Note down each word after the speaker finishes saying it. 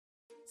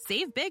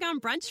Save big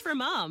on brunch for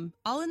mom,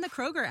 all in the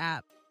Kroger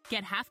app.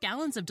 Get half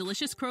gallons of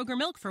delicious Kroger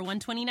milk for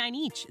 $1.29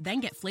 each.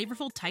 Then get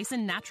flavorful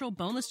Tyson natural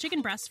boneless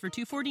chicken breasts for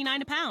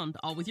 $2.49 a pound,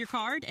 all with your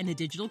card and a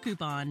digital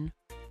coupon.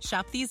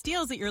 Shop these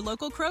deals at your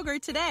local Kroger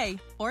today,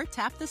 or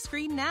tap the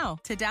screen now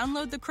to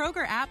download the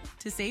Kroger app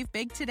to save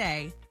big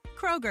today.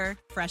 Kroger,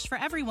 fresh for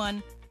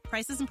everyone.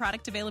 Prices and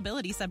product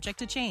availability subject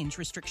to change.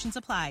 Restrictions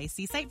apply.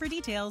 See site for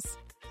details.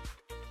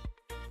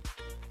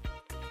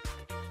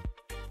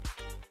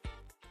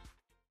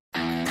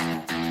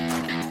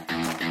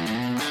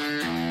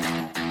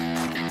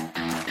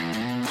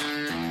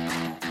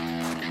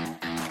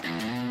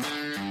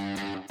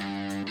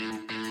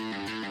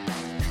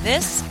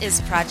 This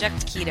is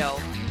Project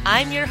Keto.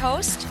 I'm your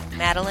host,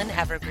 Madeline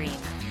Evergreen.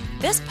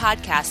 This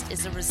podcast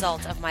is a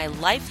result of my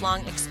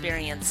lifelong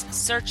experience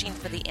searching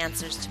for the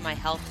answers to my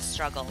health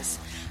struggles.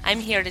 I'm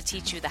here to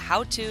teach you the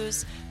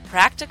how-tos,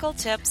 practical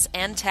tips,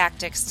 and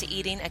tactics to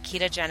eating a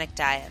ketogenic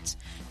diet.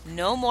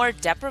 No more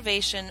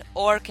deprivation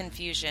or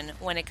confusion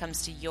when it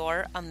comes to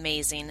your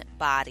amazing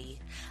body.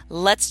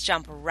 Let's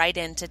jump right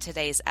into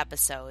today's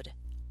episode.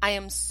 I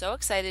am so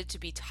excited to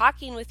be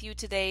talking with you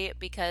today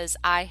because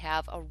I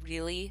have a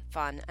really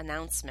fun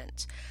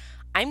announcement.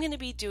 I'm going to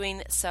be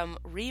doing some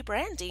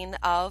rebranding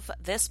of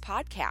this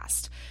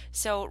podcast.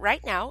 So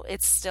right now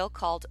it's still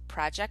called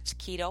Project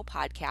Keto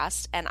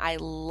Podcast, and I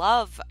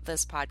love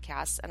this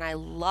podcast and I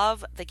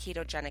love the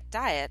ketogenic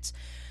diet,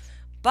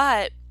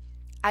 but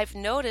I've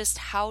noticed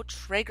how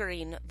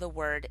triggering the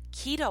word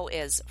keto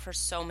is for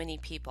so many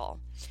people.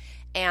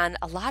 And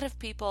a lot of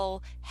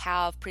people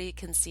have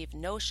preconceived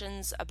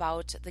notions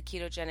about the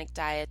ketogenic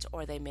diet,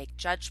 or they make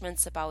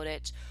judgments about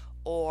it,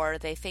 or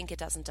they think it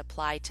doesn't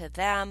apply to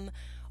them,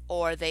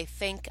 or they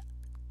think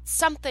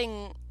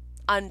something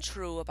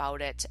untrue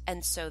about it.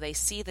 And so they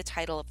see the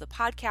title of the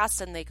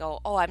podcast and they go,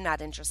 oh, I'm not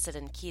interested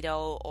in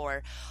keto,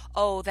 or,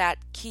 oh, that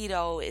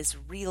keto is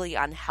really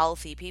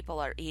unhealthy. People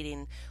are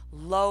eating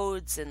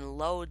loads and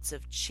loads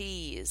of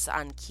cheese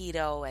on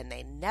keto and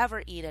they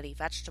never eat any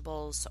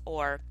vegetables,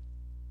 or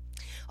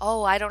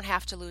oh, I don't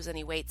have to lose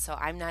any weight, so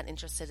I'm not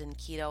interested in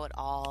keto at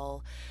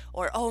all.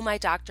 Or, oh, my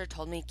doctor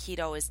told me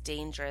keto is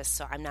dangerous,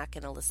 so I'm not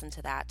going to listen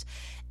to that.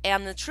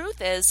 And the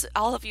truth is,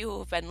 all of you who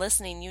have been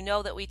listening, you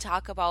know that we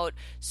talk about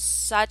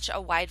such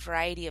a wide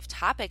variety of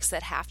topics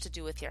that have to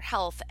do with your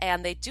health,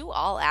 and they do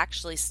all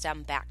actually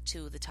stem back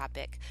to the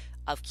topic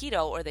of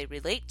keto, or they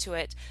relate to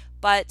it,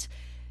 but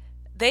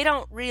they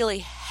don't really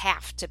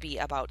have to be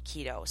about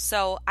keto.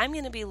 So I'm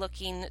going to be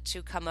looking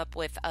to come up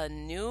with a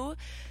new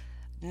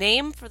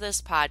name for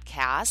this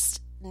podcast,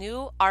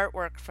 new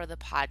artwork for the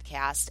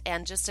podcast,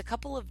 and just a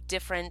couple of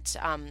different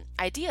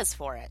ideas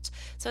for it.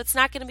 So it's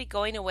not going to be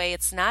going away.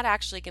 It's not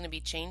actually going to be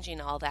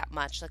changing all that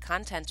much. The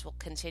content will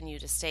continue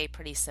to stay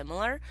pretty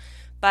similar,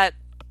 but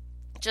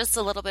just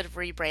a little bit of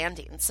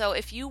rebranding. So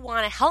if you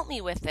want to help me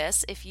with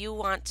this, if you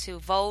want to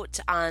vote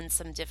on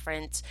some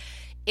different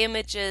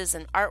images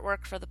and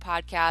artwork for the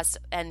podcast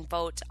and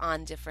vote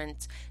on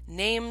different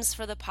names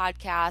for the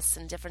podcast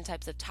and different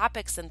types of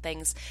topics and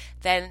things,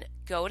 then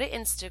go to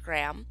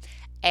Instagram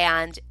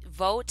and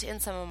vote in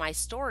some of my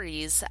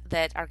stories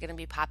that are going to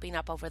be popping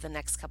up over the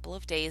next couple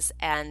of days.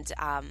 And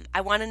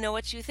I want to know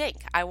what you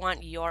think. I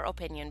want your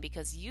opinion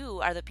because you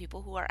are the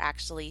people who are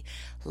actually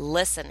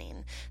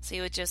listening. So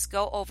you would just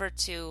go over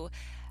to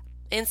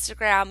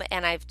Instagram,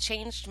 and I've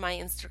changed my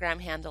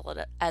Instagram handle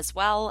as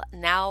well.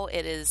 Now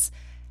it is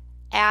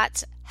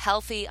at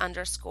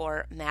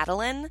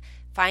healthy_Madeline.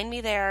 Find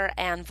me there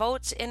and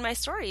vote in my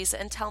stories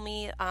and tell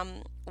me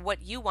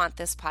what you want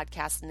this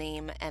podcast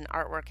name and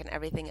artwork and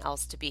everything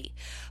else to be.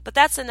 But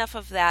that's enough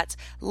of that.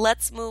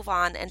 Let's move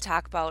on and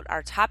talk about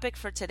our topic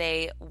for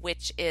today,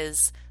 which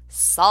is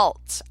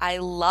salt. I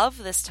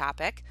love this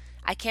topic.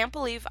 I can't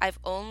believe I've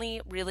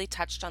only really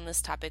touched on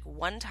this topic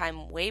one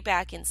time way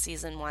back in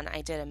season 1.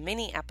 I did a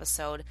mini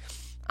episode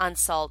on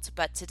salt,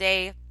 but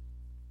today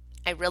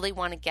I really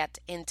want to get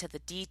into the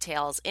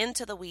details,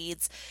 into the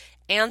weeds,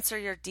 answer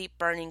your deep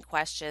burning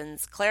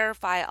questions,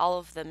 clarify all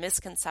of the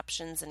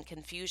misconceptions and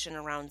confusion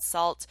around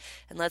salt,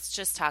 and let's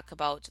just talk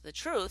about the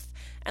truth,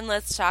 and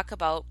let's talk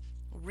about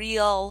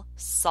real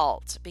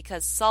salt,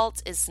 because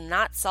salt is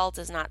not salt,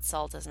 is not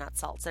salt, is not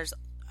salt. There's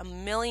a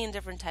million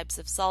different types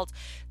of salt.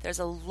 There's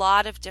a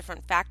lot of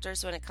different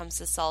factors when it comes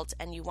to salt,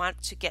 and you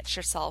want to get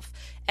yourself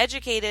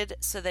educated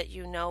so that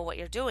you know what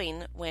you're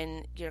doing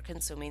when you're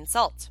consuming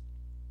salt.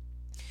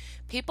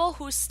 People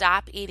who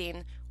stop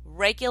eating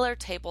regular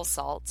table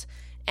salt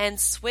and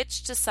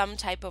switch to some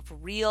type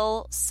of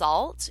real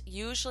salt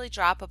usually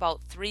drop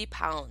about 3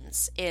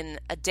 pounds in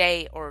a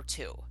day or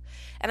two.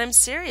 And I'm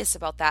serious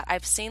about that.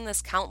 I've seen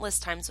this countless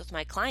times with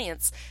my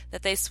clients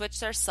that they switch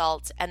their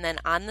salt and then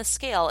on the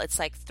scale it's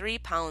like 3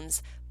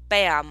 pounds,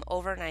 bam,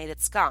 overnight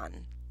it's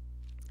gone.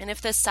 And if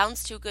this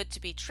sounds too good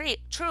to be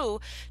true,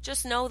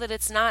 just know that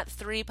it's not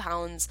 3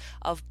 pounds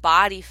of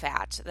body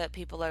fat that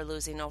people are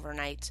losing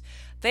overnight.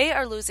 They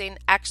are losing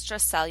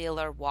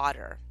extracellular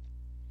water.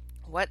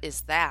 What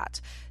is that?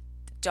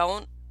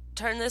 Don't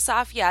turn this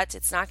off yet.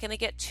 It's not going to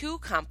get too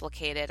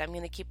complicated. I'm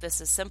going to keep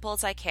this as simple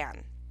as I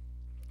can.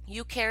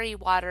 You carry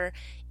water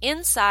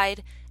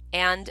inside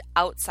and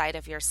outside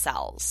of your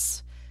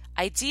cells.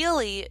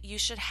 Ideally, you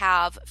should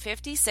have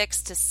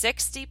 56 to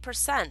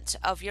 60%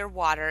 of your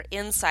water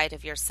inside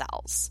of your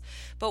cells.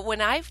 But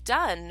when I've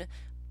done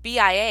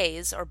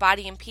BIAs or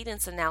body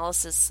impedance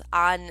analysis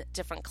on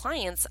different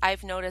clients,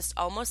 I've noticed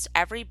almost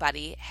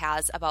everybody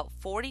has about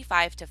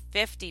 45 to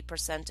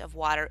 50% of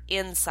water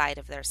inside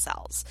of their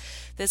cells.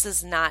 This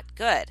is not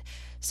good.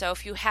 So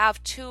if you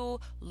have too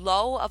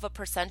low of a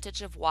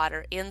percentage of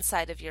water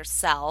inside of your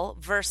cell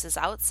versus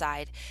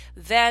outside,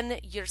 then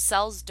your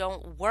cells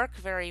don't work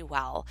very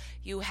well.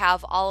 You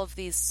have all of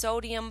these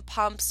sodium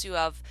pumps, you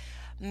have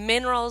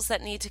minerals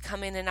that need to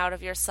come in and out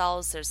of your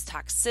cells, there's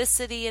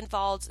toxicity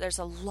involved, there's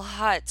a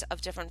lot of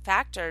different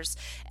factors,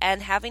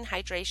 and having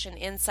hydration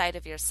inside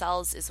of your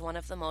cells is one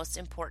of the most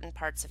important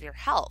parts of your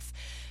health.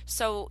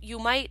 So you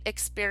might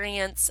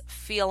experience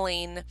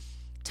feeling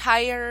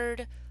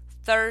tired,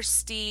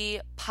 thirsty,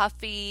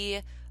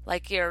 puffy,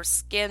 like your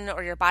skin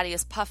or your body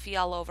is puffy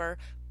all over,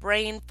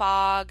 brain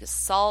fog,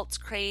 salt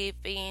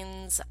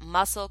cravings,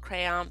 muscle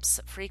cramps,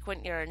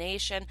 frequent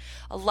urination.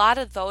 A lot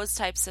of those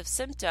types of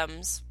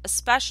symptoms,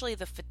 especially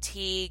the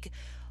fatigue,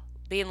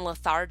 being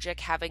lethargic,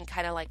 having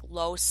kind of like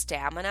low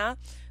stamina,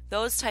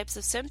 those types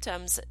of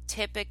symptoms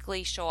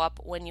typically show up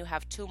when you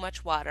have too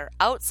much water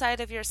outside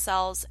of your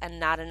cells and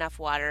not enough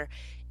water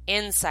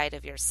inside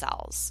of your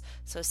cells.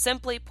 So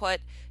simply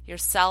put, your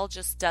cell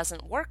just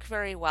doesn't work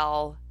very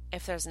well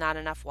if there's not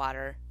enough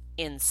water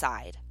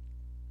inside.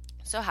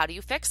 So how do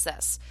you fix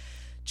this?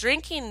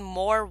 Drinking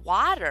more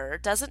water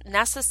doesn't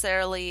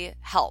necessarily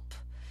help.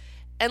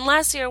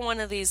 Unless you're one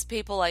of these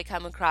people I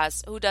come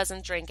across who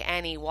doesn't drink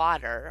any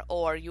water,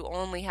 or you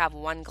only have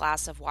 1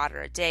 glass of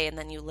water a day and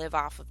then you live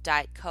off of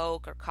Diet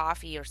Coke or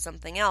coffee or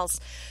something else.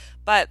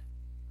 But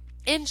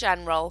in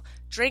general,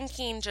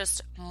 drinking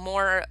just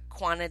more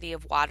quantity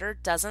of water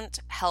doesn't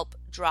help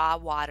draw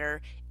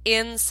water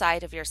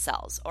inside of your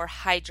cells or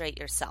hydrate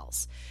your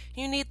cells.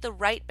 You need the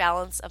right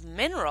balance of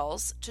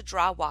minerals to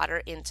draw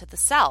water into the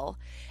cell.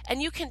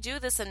 And you can do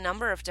this a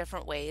number of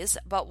different ways,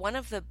 but one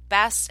of the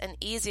best and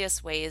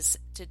easiest ways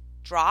to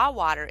draw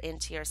water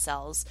into your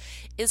cells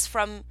is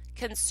from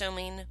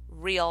consuming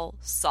real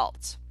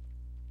salt.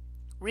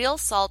 Real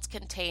salt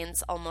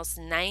contains almost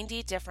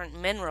 90 different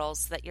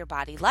minerals that your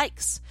body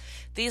likes.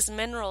 These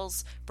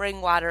minerals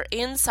bring water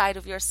inside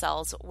of your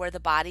cells where the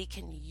body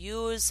can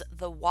use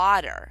the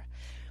water.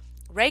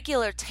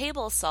 Regular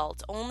table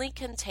salt only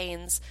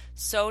contains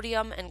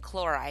sodium and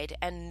chloride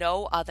and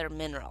no other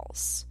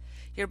minerals.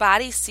 Your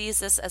body sees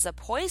this as a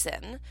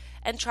poison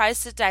and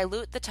tries to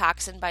dilute the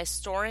toxin by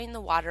storing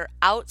the water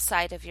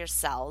outside of your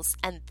cells,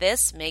 and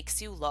this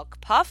makes you look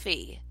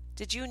puffy.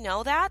 Did you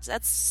know that?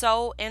 That's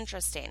so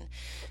interesting.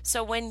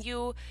 So when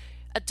you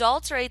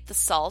adulterate the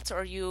salt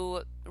or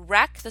you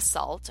wreck the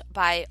salt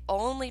by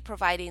only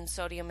providing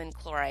sodium and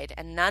chloride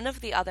and none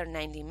of the other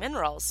 90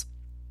 minerals,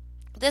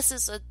 this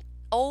is an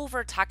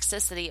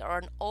over-toxicity or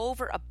an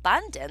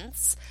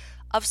overabundance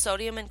of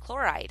sodium and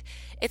chloride.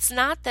 It's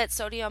not that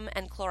sodium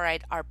and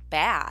chloride are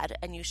bad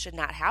and you should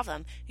not have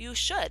them. You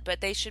should,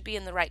 but they should be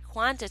in the right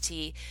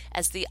quantity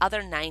as the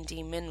other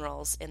 90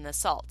 minerals in the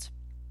salt.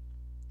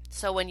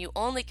 So when you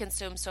only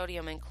consume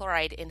sodium and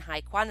chloride in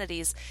high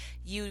quantities,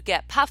 you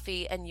get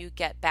puffy and you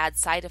get bad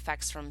side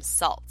effects from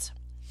salt.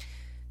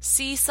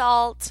 Sea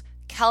salt,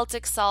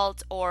 Celtic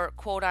salt, or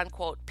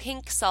quote-unquote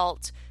pink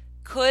salt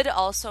could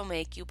also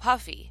make you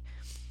puffy.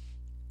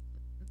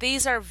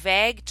 These are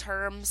vague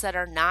terms that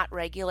are not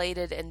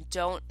regulated and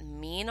don't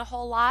mean a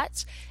whole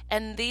lot,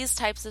 and these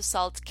types of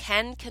salt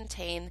can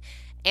contain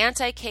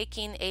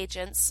anti-caking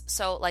agents,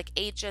 so like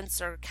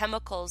agents or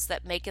chemicals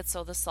that make it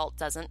so the salt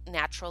doesn't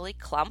naturally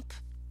clump.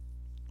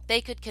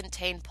 They could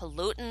contain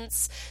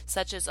pollutants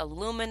such as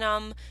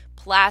aluminum,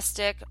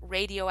 plastic,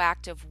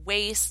 radioactive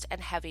waste,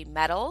 and heavy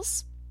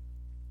metals.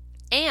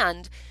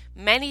 And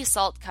many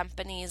salt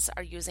companies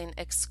are using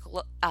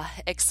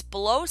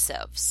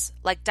explosives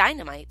like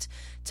dynamite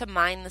to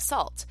mine the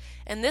salt.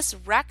 And this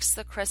wrecks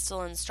the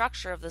crystalline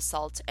structure of the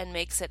salt and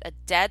makes it a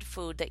dead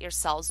food that your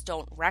cells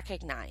don't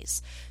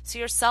recognize. So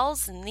your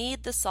cells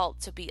need the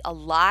salt to be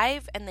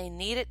alive, and they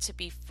need it to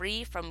be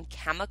free from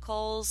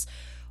chemicals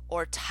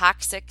or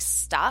toxic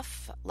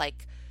stuff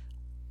like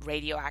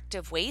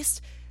radioactive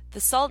waste. The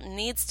salt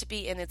needs to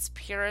be in its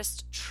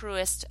purest,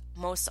 truest,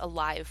 most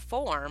alive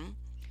form,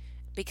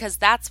 because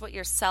that's what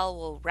your cell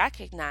will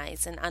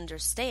recognize and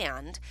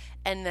understand,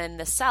 and then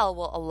the cell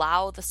will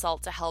allow the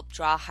salt to help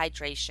draw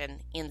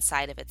hydration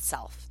inside of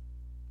itself.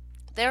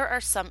 There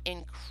are some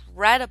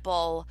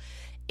incredible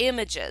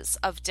images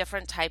of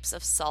different types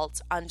of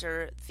salt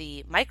under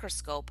the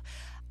microscope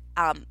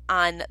on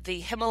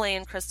the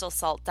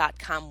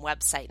HimalayanCrystalSalt.com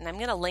website, and I'm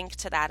going to link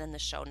to that in the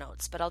show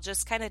notes, but I'll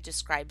just kind of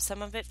describe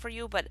some of it for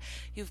you. But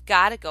you've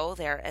got to go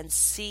there and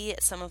see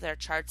some of their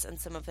charts and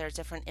some of their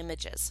different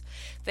images.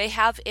 They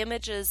have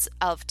images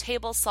of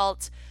table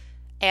salt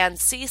and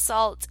sea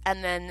salt,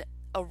 and then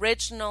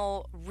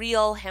original,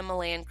 real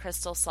Himalayan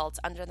crystal salts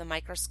under the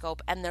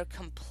microscope, and they're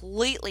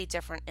completely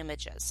different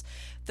images.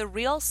 The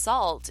real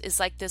salt is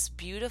like this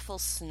beautiful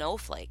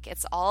snowflake.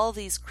 It's all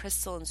these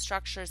crystalline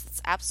structures.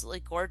 It's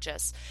absolutely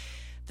gorgeous.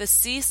 The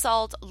sea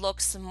salt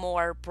looks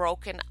more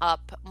broken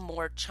up,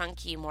 more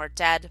chunky, more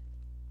dead.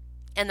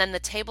 And then the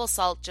table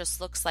salt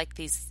just looks like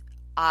these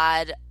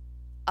odd,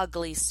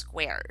 ugly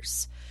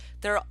squares.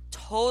 They're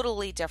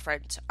totally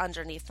different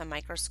underneath the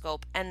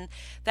microscope, and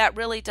that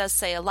really does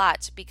say a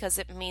lot because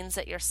it means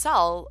that your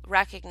cell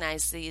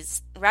recognizes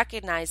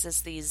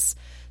these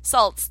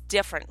salts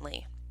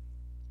differently.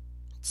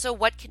 So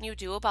what can you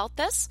do about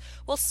this?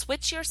 Well,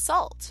 switch your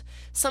salt.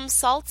 Some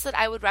salts that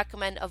I would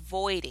recommend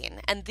avoiding,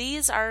 and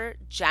these are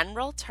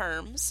general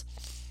terms,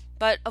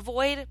 but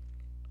avoid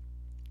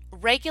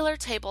regular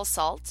table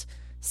salt,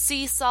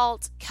 sea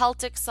salt,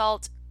 Celtic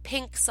salt,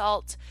 pink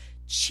salt,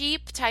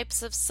 cheap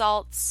types of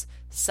salts,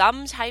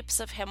 some types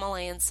of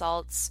Himalayan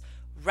salts,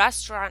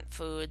 restaurant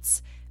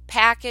foods,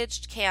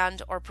 packaged,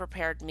 canned, or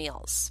prepared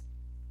meals.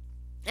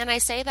 And I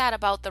say that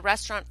about the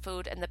restaurant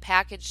food and the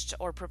packaged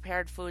or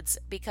prepared foods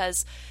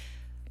because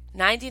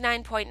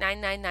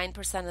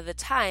 99.999% of the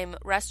time,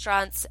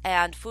 restaurants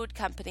and food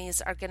companies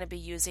are going to be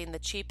using the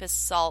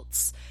cheapest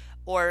salts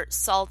or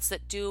salts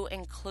that do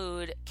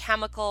include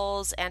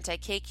chemicals,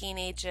 anti-caking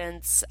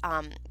agents.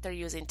 They're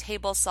using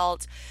table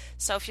salt.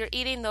 So if you're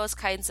eating those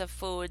kinds of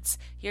foods,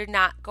 you're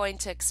not going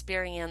to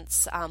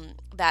experience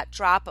that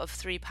drop of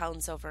 3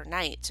 pounds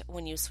overnight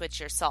when you switch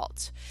your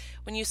salt.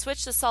 When you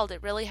switch the salt,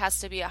 it really has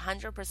to be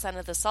 100%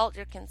 of the salt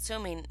you're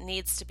consuming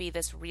needs to be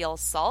this real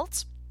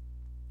salt.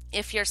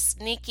 If you're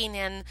sneaking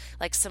in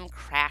like some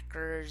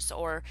crackers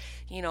or,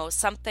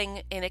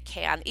 something in a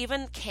can,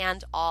 even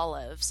canned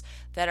olives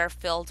that are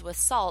filled with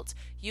salt,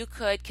 you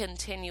could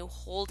continue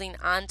holding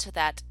on to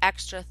that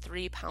extra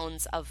 3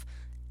 pounds of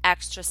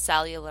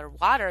extracellular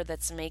water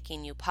that's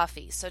making you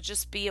puffy. So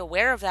just be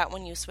aware of that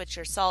when you switch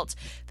your salt,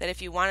 that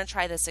if you want to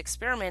try this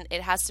experiment,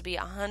 it has to be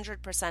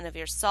 100% of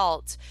your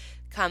salt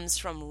comes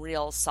from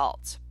real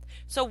salt.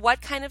 So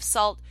what kind of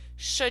salt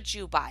should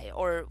you buy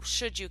or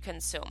should you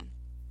consume?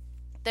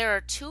 There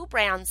are 2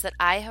 brands that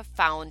I have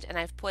found, and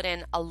I've put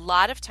in a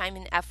lot of time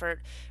and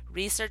effort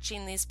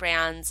researching these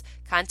brands,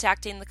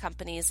 contacting the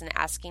companies and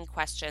asking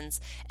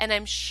questions. And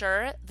I'm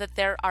sure that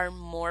there are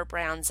more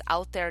brands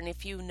out there. And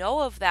if you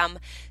know of them,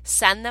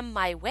 send them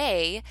my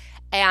way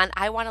and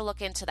I want to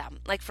look into them.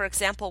 Like, for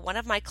example, one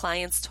of my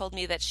clients told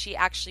me that she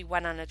actually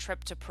went on a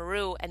trip to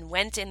Peru and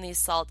went in these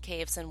salt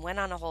caves and went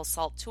on a whole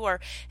salt tour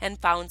and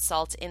found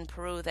salt in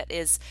Peru that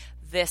is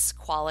this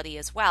quality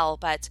as well,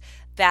 but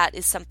that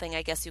is something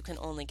I guess you can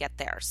only get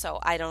there. So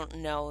I don't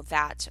know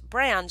that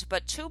brand,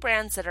 but 2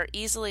 brands that are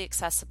easily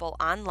accessible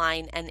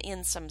online and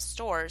in some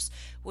stores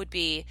would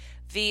be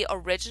the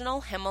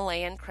original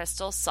Himalayan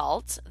crystal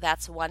salt.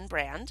 That's one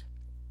brand.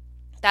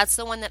 That's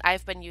the one that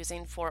I've been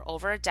using for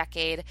over a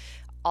decade.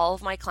 All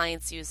of my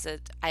clients use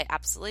it. I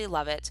absolutely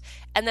love it.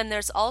 And then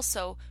there's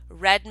also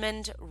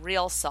Redmond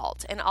Real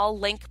Salt, and I'll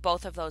link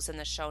both of those in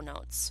the show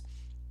notes.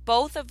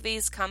 Both of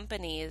these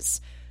companies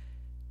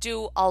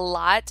do a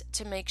lot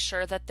to make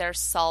sure that their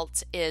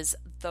salt is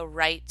the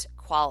right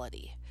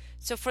quality.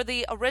 So for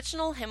the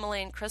original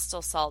Himalayan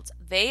crystal salt,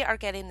 they are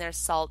getting their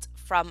salt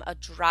from a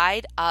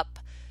dried up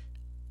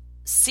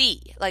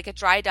sea, like a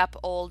dried up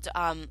old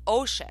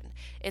ocean.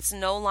 It's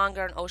no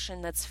longer an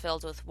ocean that's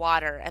filled with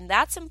water. And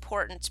that's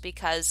important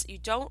because you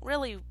don't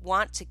really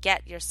want to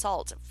get your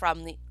salt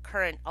from the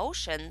current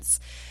oceans,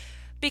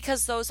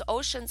 because those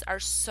oceans are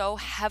so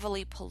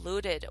heavily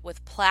polluted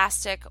with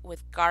plastic,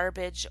 with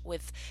garbage,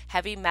 with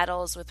heavy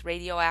metals, with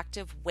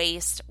radioactive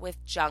waste,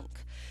 with junk.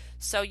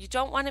 So you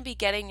don't want to be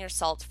getting your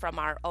salt from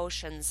our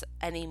oceans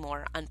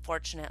anymore,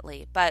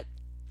 unfortunately. But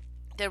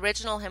the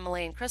original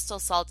Himalayan crystal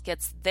salt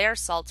gets their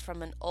salt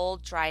from an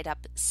old dried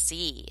up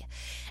sea.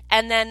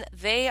 And then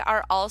they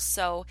are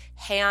also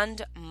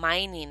hand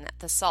mining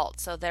the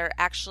salt. So they're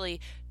actually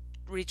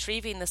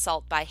retrieving the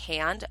salt by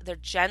hand. They're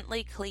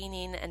gently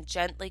cleaning and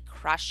gently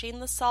crushing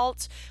the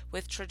salt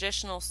with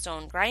traditional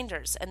stone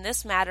grinders. And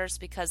this matters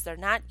because they're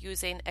not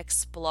using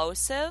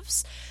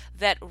explosives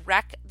that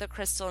wreck the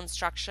crystalline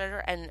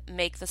structure and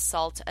make the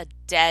salt a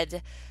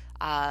dead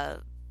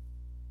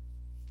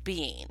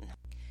being.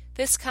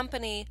 This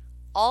company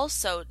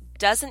also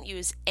doesn't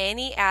use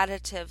any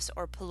additives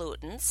or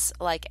pollutants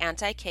like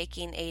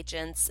anti-caking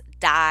agents,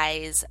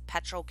 dyes,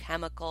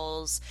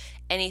 petrochemicals,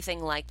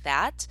 anything like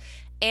that.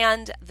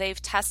 And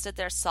they've tested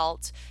their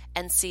salt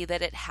and see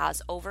that it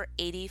has over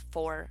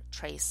 84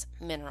 trace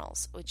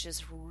minerals, which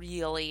is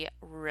really,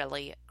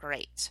 really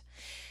great.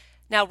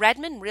 Now,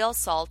 Redmond Real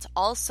Salt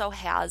also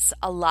has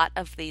a lot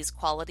of these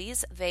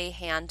qualities. They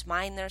hand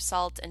mine their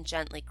salt and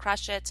gently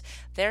crush it.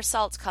 Their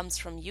salt comes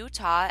from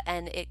Utah,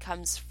 and it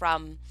comes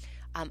from,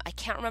 I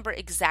can't remember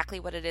exactly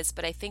what it is,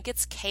 but I think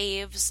it's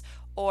caves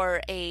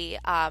or a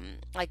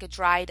like a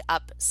dried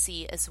up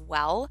sea as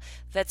well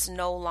that's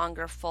no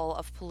longer full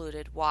of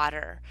polluted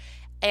water.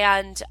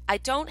 And I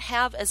don't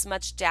have as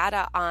much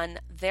data on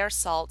their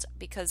salt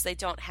because they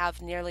don't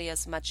have nearly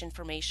as much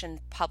information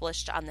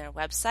published on their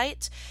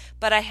website,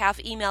 but I have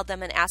emailed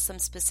them and asked them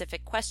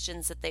specific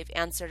questions that they've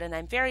answered, and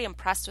I'm very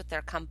impressed with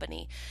their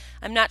company.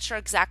 I'm not sure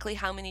exactly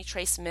how many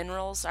trace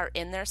minerals are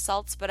in their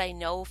salts, but I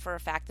know for a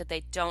fact that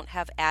they don't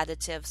have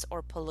additives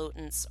or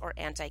pollutants or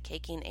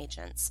anti-caking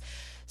agents.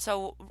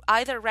 So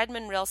either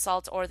Redmond Real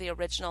Salt or the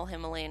original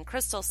Himalayan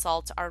Crystal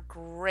Salt are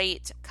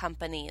great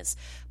companies,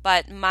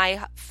 but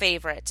my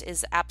favorite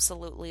is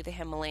absolutely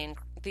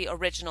the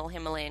original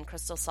Himalayan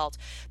Crystal Salt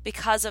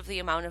because of the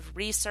amount of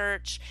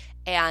research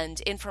and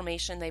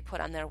information they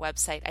put on their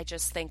website. I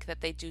just think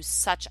that they do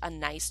such a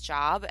nice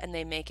job and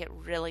they make it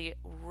really,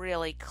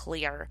 really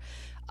clear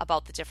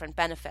about the different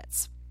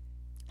benefits.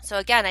 So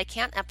again, I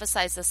can't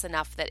emphasize this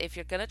enough that if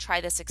you're going to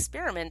try this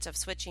experiment of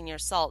switching your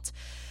salt,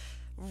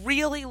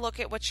 really look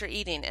at what you're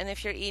eating. And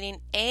if you're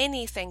eating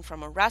anything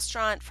from a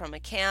restaurant, from a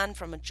can,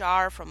 from a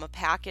jar, from a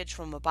package,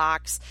 from a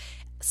box,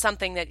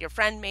 something that your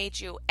friend made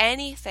you,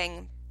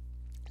 anything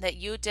that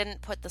you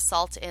didn't put the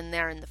salt in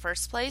there in the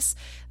first place,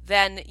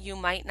 then you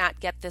might not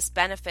get this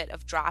benefit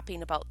of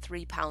dropping about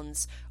 3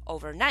 pounds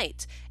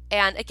overnight.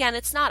 And again,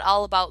 it's not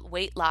all about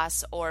weight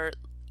loss or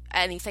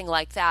anything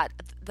like that.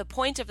 The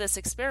point of this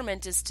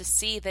experiment is to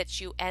see that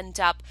you end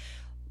up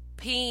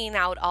peeing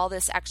out all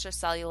this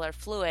extracellular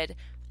fluid,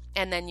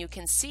 and then you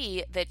can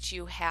see that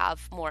you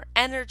have more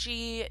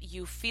energy,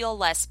 you feel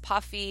less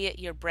puffy,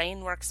 your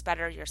brain works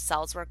better, your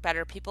cells work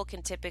better, people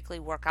can typically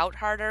work out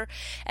harder.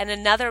 And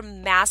another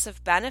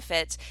massive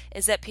benefit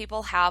is that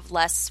people have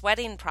less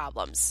sweating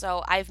problems.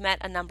 So I've met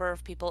a number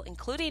of people,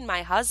 including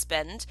my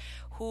husband,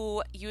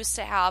 who used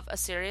to have a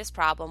serious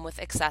problem with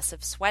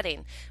excessive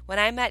sweating. When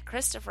I met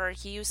Christopher,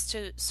 he used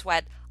to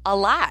sweat a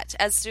lot,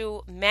 as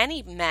do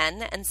many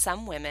men and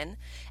some women.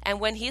 And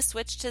when he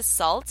switched his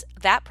salt,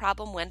 that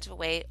problem went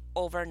away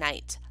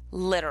overnight,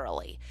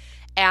 literally.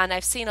 And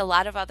I've seen a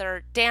lot of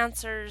other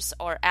dancers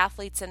or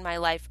athletes in my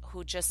life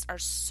who just are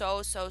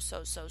so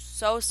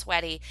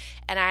sweaty.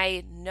 And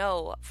I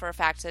know for a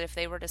fact that if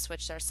they were to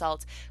switch their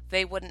salt,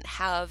 they wouldn't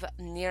have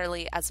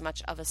nearly as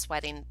much of a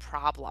sweating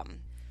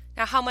problem.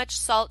 Now, how much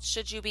salt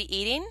should you be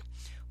eating?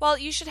 Well,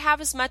 you should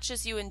have as much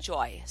as you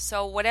enjoy.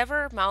 So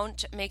whatever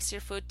amount makes your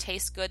food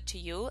taste good to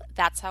you,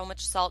 that's how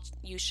much salt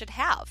you should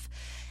have.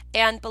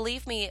 And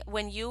believe me,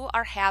 when you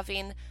are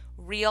having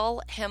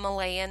real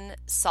Himalayan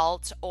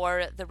salt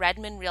or the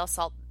Redmond Real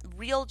Salt,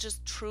 real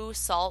just true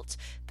salt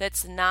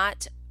that's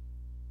not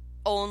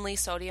only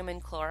sodium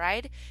and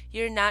chloride,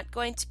 you're not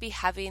going to be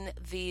having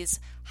these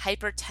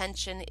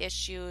hypertension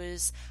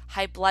issues,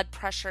 high blood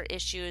pressure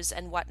issues,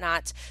 and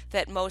whatnot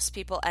that most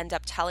people end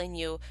up telling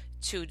you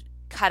to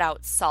cut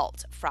out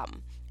salt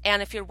from.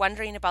 And if you're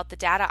wondering about the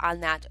data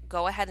on that,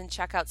 go ahead and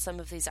check out some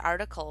of these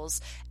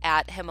articles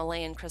at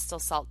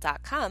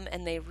HimalayanCrystalSalt.com,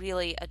 and they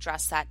really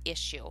address that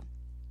issue.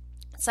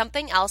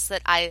 Something else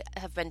that I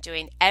have been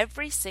doing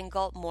every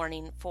single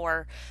morning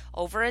for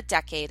over a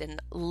decade,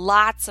 and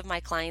lots of my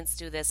clients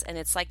do this, and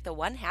it's like the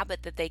one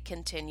habit that they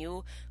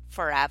continue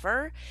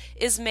forever,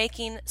 is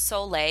making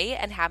Soleil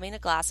and having a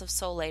glass of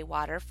Soleil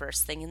water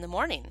first thing in the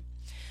morning.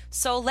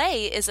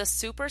 Soleil is a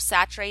super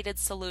saturated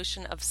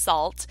solution of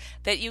salt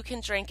that you can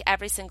drink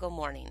every single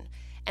morning.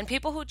 And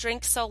people who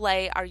drink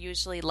Soleil are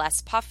usually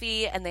less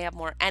puffy and they have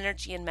more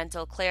energy and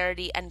mental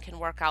clarity and can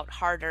work out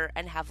harder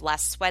and have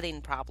less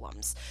sweating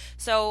problems.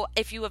 So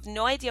if you have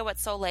no idea what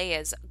Soleil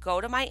is,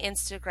 go to my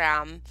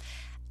Instagram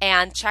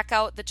and check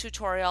out the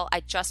tutorial I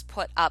just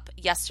put up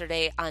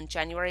yesterday on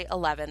January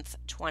 11th,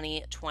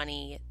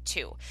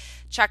 2022.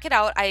 Check it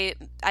out.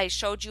 I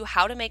showed you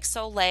how to make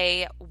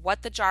Soleil,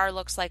 what the jar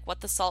looks like,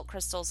 what the salt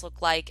crystals look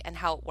like, and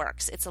how it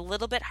works. It's a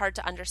little bit hard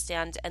to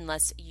understand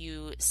unless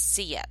you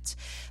see it.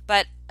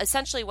 But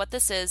essentially what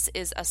this is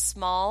a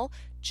small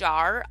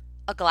jar,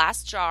 a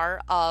glass jar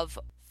of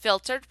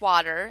filtered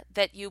water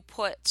that you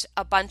put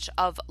a bunch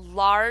of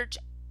large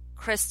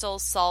crystal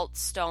salt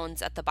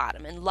stones at the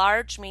bottom. And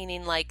large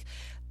meaning like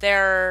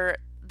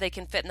they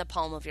can fit in the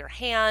palm of your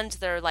hand.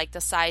 They're like the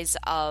size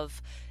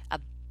of a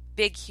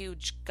big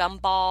huge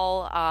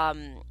gumball,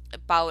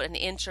 about an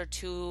inch or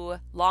two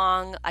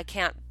long. I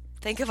can't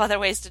think of other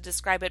ways to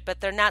describe it,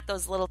 but they're not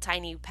those little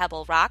tiny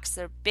pebble rocks.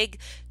 They're big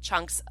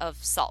chunks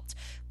of salt.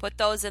 Put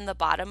those in the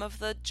bottom of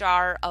the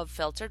jar of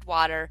filtered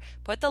water,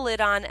 put the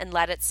lid on and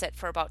let it sit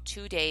for about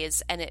 2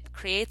 days, and it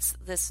creates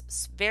this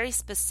very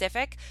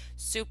specific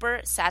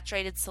super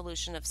saturated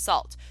solution of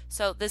salt.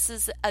 So this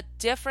is a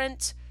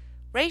different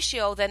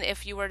ratio than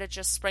if you were to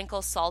just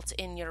sprinkle salt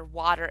in your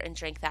water and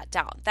drink that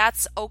down.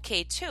 That's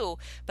okay too,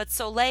 but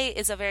Soleil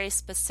is a very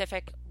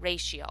specific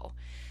ratio.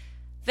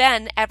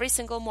 Then every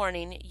single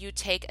morning you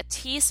take a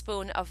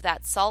teaspoon of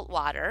that salt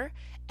water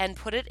and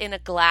put it in a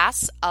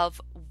glass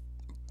of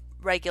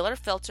regular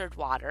filtered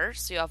water.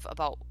 So you have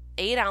about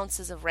 8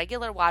 ounces of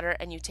regular water,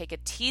 and you take a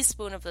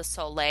teaspoon of the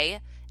Soleil,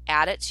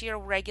 add it to your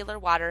regular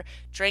water,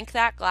 drink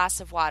that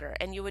glass of water.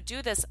 And you would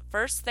do this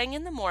first thing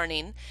in the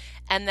morning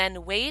and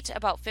then wait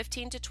about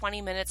 15 to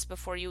 20 minutes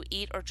before you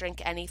eat or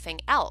drink anything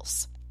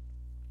else.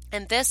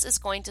 And this is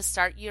going to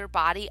start your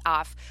body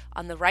off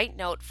on the right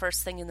note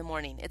first thing in the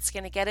morning. It's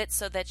going to get it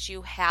so that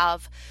you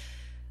have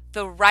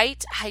the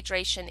right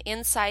hydration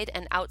inside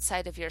and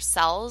outside of your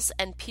cells,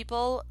 and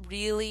people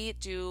really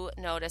do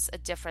notice a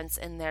difference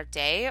in their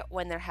day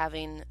when they're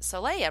having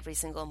Soleil every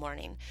single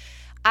morning.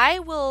 I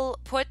will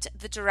put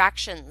the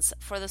directions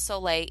for the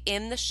Soleil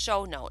in the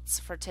show notes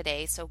for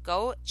today, so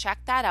go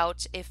check that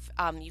out. If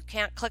you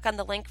can't click on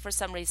the link for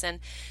some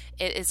reason,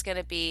 it is going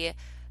to be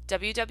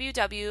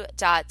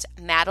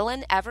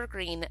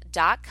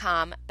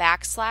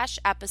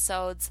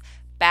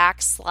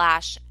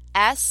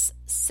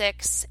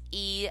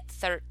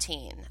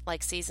www.madelineevergreen.com/episodes/S6E13,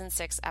 like season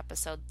 6,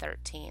 episode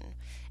 13.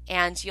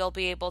 And you'll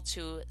be able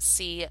to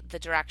see the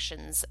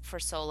directions for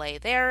Soleil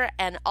there,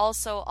 and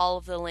also all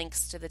of the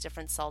links to the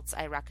different salts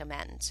I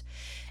recommend.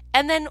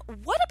 And then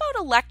what about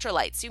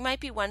electrolytes? You might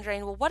be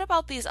wondering, well, what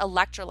about these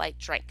electrolyte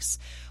drinks?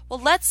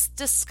 Well, let's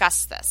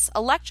discuss this.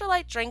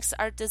 Electrolyte drinks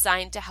are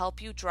designed to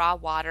help you draw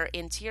water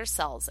into your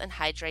cells and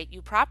hydrate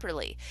you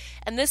properly.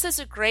 And this is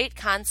a great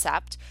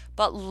concept,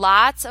 but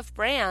lots of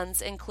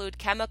brands include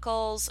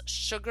chemicals,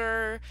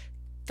 sugar,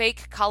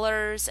 fake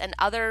colors, and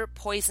other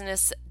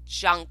poisonous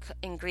junk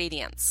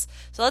ingredients.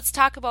 So let's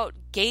talk about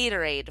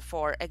Gatorade,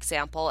 for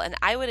example, and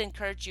I would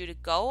encourage you to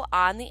go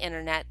on the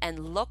internet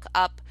and look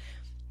up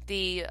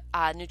the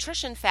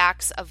nutrition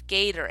facts of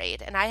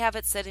Gatorade, and I have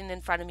it sitting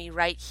in front of me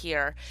right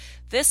here.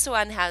 This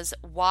one has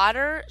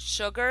water,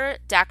 sugar,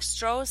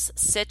 dextrose,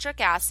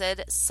 citric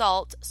acid,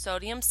 salt,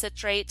 sodium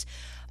citrate,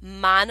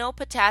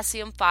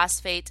 monopotassium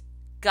phosphate,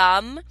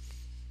 gum,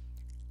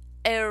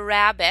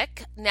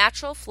 arabic,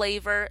 natural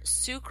flavor,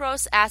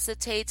 sucrose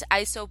acetate,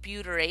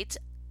 isobutyrate,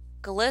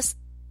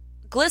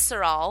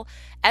 glycerol,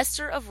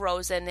 ester of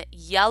rosin,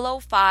 yellow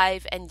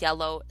 5, and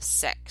yellow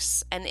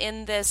 6. And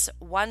in this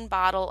one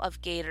bottle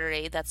of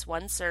Gatorade, that's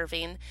one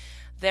serving,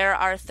 there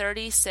are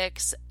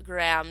 36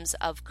 grams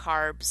of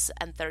carbs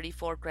and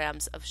 34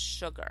 grams of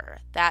sugar.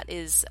 That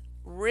is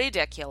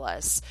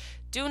ridiculous.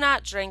 Do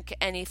not drink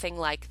anything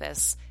like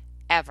this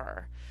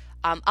ever.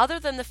 Other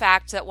than the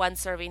fact that one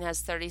serving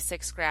has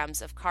 36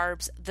 grams of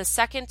carbs, the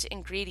second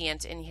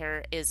ingredient in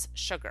here is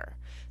sugar.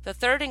 The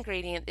third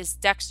ingredient is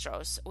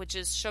dextrose, which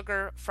is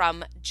sugar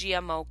from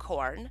GMO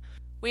corn.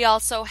 We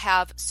also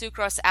have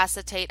sucrose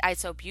acetate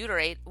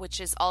isobutyrate, which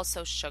is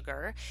also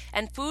sugar,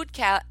 and food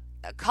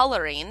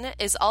coloring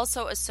is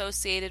also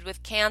associated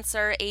with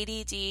cancer,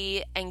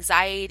 ADD,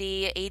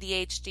 anxiety,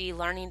 ADHD,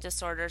 learning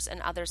disorders, and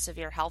other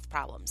severe health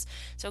problems.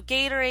 So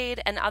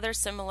Gatorade and other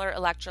similar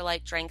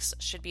electrolyte drinks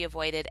should be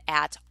avoided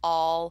at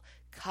all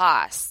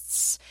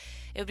costs.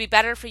 It would be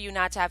better for you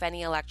not to have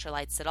any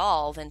electrolytes at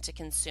all than to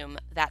consume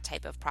that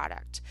type of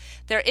product.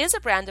 There is a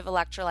brand of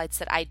electrolytes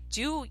that I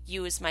do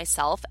use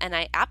myself and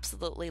I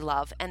absolutely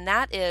love, and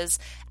that is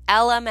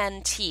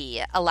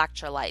LMNT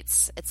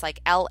electrolytes. It's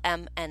like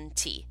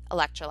LMNT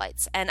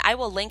electrolytes, and I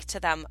will link to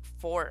them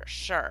for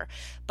sure.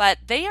 But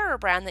they are a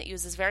brand that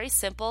uses very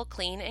simple,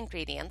 clean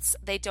ingredients.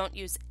 They don't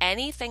use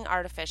anything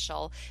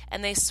artificial,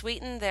 and they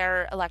sweeten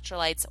their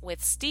electrolytes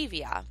with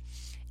stevia.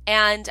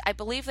 And I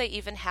believe they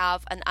even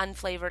have an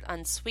unflavored,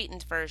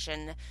 unsweetened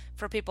version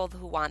for people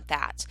who want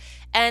that.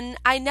 And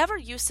I never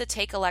used to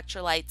take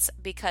electrolytes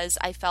because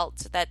I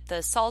felt that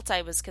the salt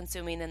I was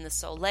consuming in the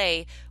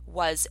Soleil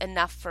was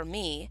enough for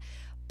me.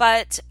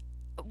 But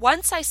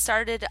once I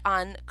started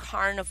on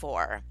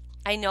carnivore,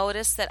 I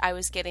noticed that I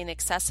was getting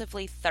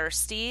excessively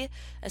thirsty,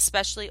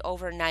 especially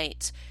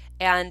overnight.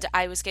 And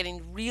I was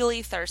getting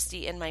really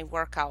thirsty in my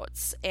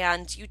workouts.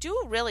 And you do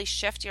really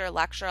shift your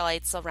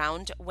electrolytes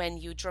around when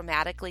you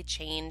dramatically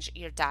change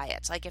your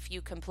diet. Like if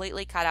you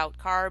completely cut out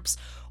carbs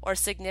or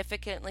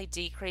significantly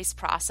decrease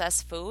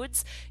processed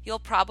foods, you'll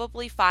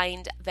probably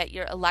find that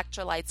your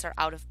electrolytes are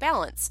out of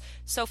balance.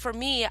 So for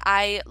me,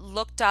 I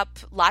looked up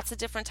lots of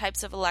different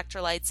types of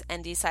electrolytes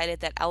and decided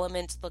that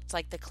Element looked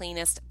like the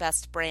cleanest,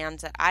 best brand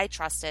that I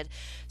trusted.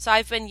 So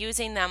I've been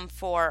using them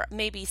for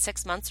maybe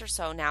 6 months or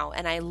so now,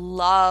 and I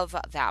love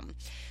them.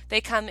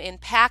 They come in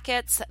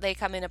packets. They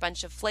come in a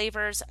bunch of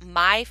flavors.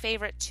 My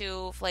favorite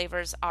 2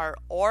 flavors are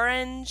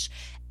orange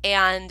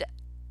and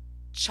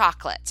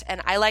chocolate,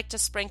 and I like to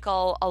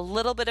sprinkle a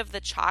little bit of the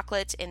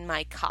chocolate in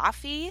my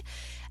coffee,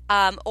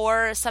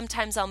 or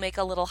sometimes I'll make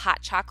a little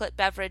hot chocolate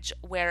beverage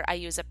where I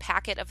use a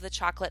packet of the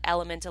Chocolate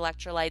Element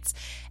electrolytes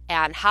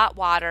and hot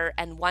water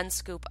and 1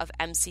 scoop of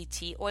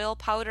MCT oil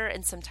powder,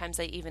 and sometimes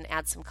I even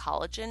add some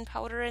collagen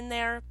powder in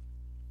there.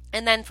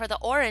 And then for the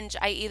orange,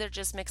 I either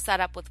just mix that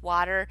up with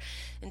water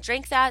and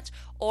drink that,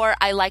 or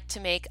I like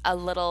to make a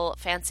little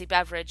fancy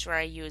beverage where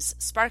I use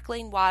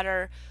sparkling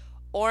water,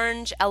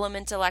 orange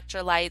Element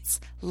electrolytes,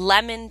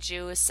 lemon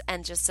juice,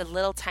 and just a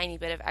little tiny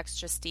bit of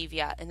extra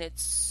stevia, and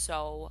it's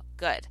so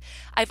good.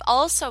 I've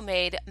also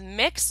made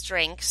mixed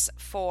drinks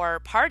for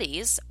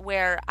parties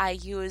where I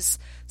use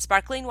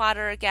sparkling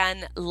water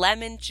again,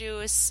 lemon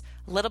juice,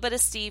 a little bit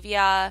of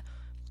stevia,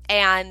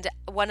 and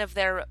one of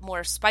their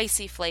more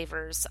spicy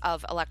flavors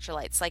of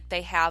electrolytes. Like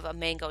they have a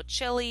mango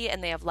chili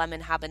and they have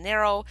lemon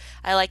habanero.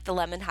 I like the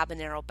lemon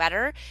habanero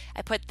better.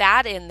 I put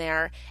that in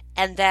there,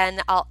 and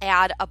then I'll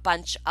add a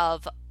bunch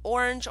of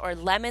orange or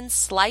lemon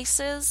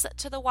slices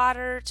to the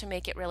water to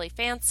make it really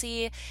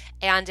fancy.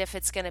 And if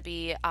it's going to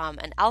be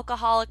an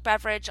alcoholic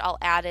beverage, I'll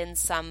add in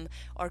some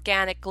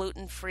organic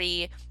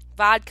gluten-free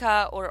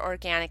vodka or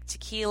organic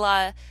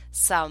tequila,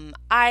 some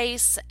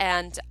ice,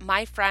 and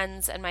my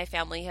friends and my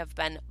family have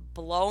been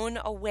blown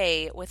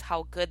away with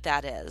how good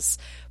that is.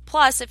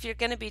 Plus, if you're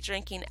going to be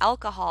drinking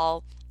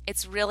alcohol,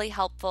 it's really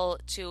helpful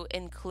to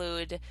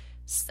include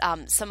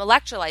some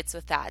electrolytes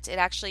with that. It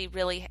actually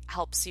really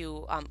helps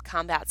you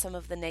combat some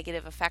of the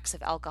negative effects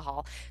of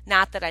alcohol.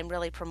 Not that I'm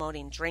really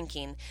promoting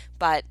drinking,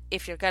 but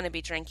if you're going to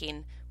be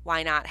drinking,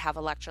 why not have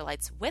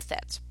electrolytes with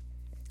it?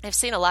 I've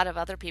seen a lot of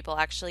other people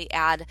actually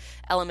add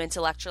Element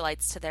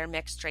electrolytes to their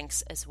mixed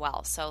drinks as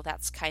well. So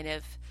that's kind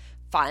of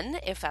fun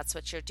if that's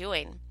what you're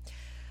doing.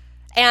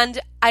 And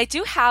I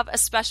do have a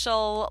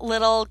special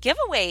little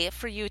giveaway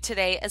for you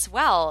today as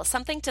well.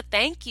 Something to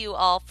thank you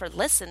all for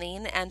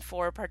listening and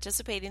for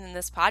participating in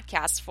this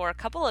podcast for a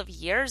couple of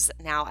years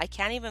now. I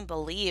can't even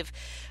believe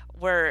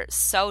we're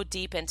so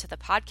deep into the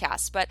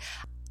podcast, but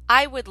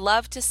I would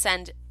love to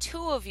send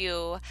 2 of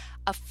you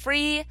a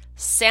free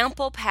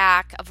sample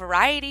pack, a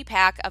variety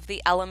pack of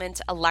the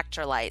Element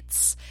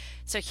electrolytes.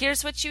 So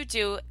here's what you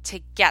do to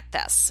get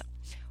this.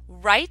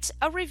 Write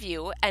a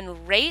review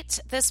and rate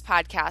this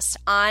podcast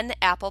on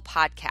Apple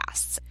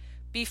Podcasts.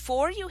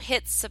 Before you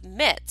hit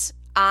submit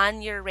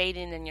on your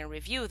rating and your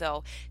review,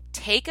 though,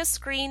 take a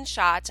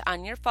screenshot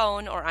on your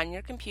phone or on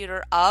your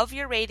computer of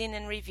your rating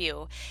and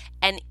review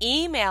and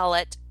email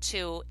it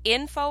to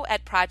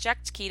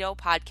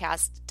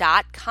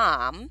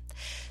info@projectketopodcast.com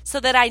so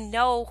that I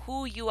know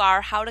who you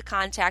are, how to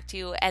contact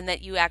you, and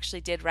that you actually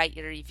did write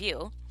your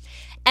review.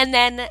 And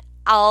then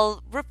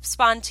I'll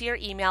respond to your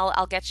email,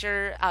 I'll get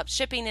your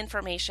shipping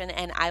information,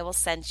 and I will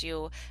send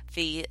you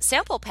the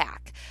sample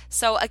pack.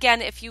 So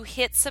again, if you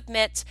hit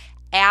submit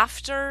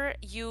after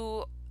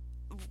you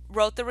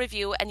wrote the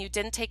review and you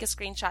didn't take a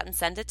screenshot and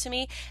send it to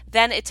me,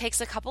 then it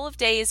takes a couple of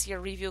days. Your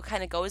review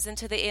kind of goes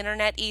into the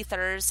internet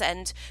ethers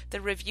and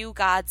the review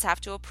gods have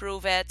to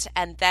approve it,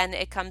 and then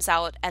it comes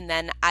out, and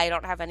then I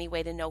don't have any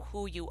way to know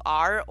who you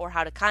are or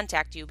how to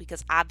contact you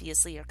because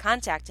obviously your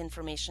contact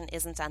information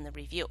isn't on the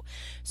review.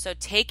 So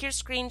take your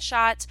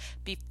screenshot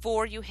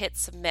before you hit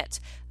submit.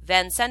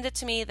 Then send it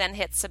to me, then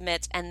hit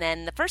submit, and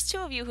then the first 2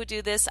 of you who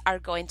do this are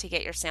going to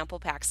get your sample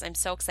packs. I'm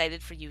so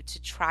excited for you to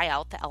try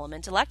out the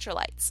Element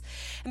electrolytes.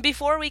 And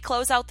before we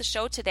close out the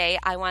show today,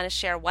 I want to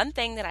share one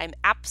thing that I'm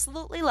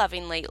absolutely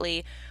loving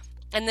lately,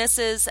 and this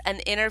is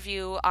an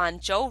interview on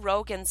Joe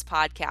Rogan's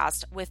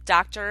podcast with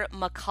Dr.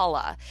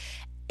 McCullough.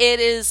 It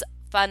is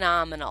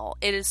phenomenal.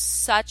 It is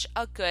such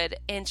a good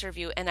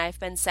interview, and I've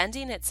been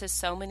sending it to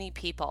so many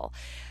people.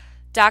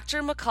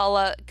 Dr.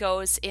 McCullough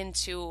goes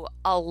into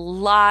a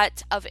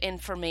lot of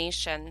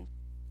information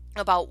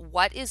about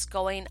what is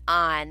going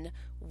on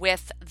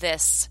with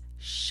this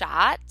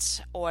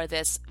shot or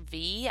this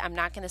V. I'm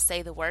not going to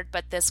say the word,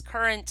 but this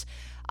current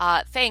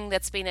thing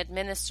that's being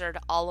administered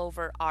all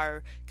over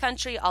our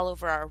country, all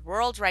over our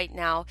world right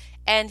now.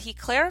 And he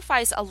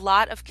clarifies a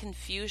lot of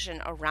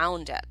confusion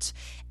around it.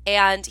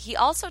 And he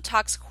also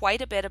talks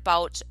quite a bit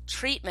about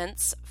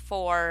treatments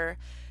for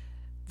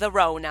the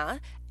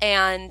Rona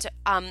and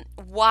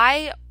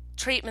why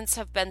treatments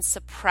have been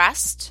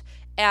suppressed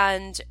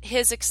and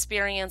his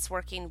experience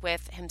working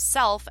with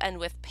himself and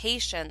with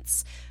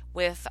patients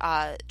with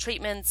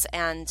treatments.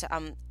 And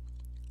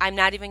I'm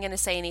not even going to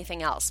say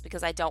anything else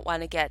because I don't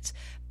want to get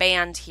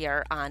banned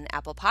here on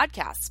Apple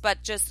Podcasts.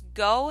 But just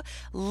go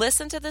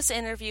listen to this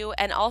interview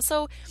and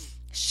also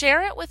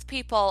share it with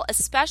people,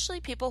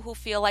 especially people who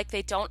feel like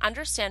they don't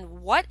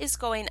understand what is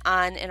going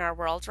on in our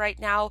world right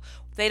now.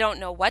 They don't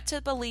know what to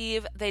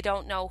believe. They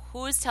don't know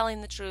who's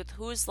telling the truth,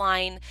 who's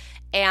lying.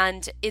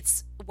 And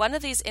it's one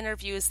of these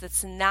interviews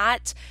that's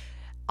not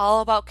all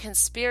about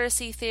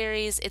conspiracy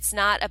theories. It's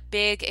not a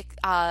big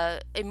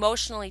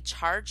emotionally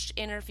charged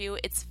interview.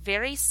 It's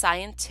very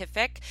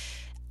scientific.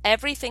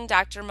 Everything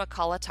Dr.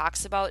 McCullough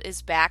talks about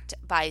is backed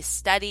by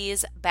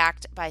studies,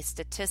 backed by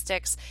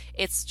statistics.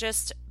 It's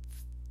just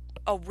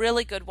a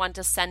really good one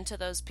to send to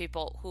those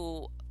people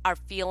who are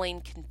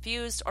feeling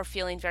confused or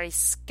feeling very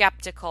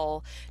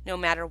skeptical no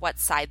matter what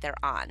side they're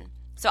on.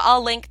 So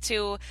I'll link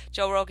to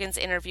Joe Rogan's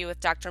interview with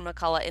Dr.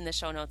 McCullough in the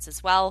show notes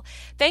as well.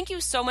 Thank you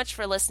so much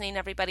for listening,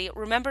 everybody.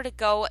 Remember to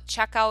go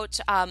check out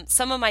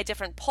some of my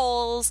different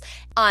polls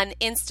on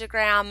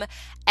Instagram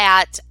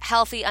at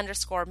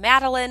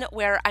healthy_Madeline,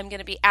 where I'm going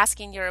to be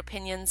asking your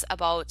opinions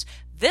about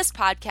this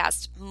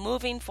podcast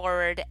moving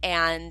forward,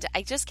 and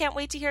I just can't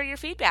wait to hear your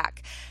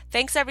feedback.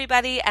 Thanks,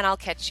 everybody, and I'll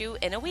catch you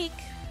in a week.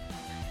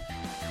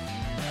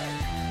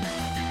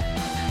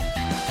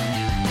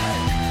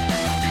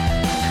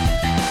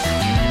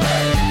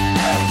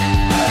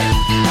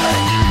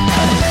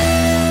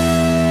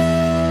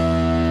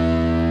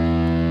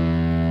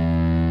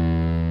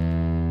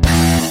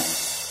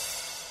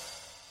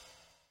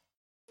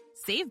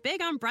 Save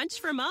big on brunch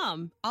for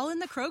mom, all in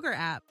the Kroger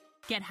app.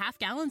 Get half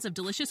gallons of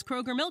delicious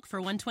Kroger milk for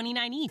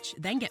 $1.29 each.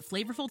 Then get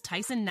flavorful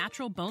Tyson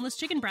natural boneless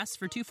chicken breasts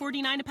for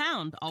 $2.49 a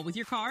pound, all with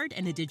your card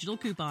and a digital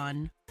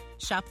coupon.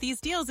 Shop these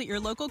deals at your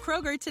local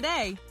Kroger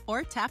today,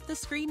 or tap the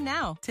screen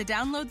now to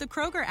download the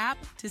Kroger app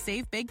to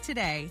save big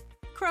today.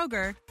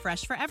 Kroger,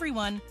 fresh for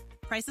everyone.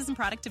 Prices and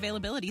product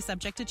availability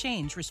subject to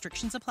change.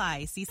 Restrictions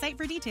apply. See site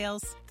for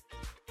details.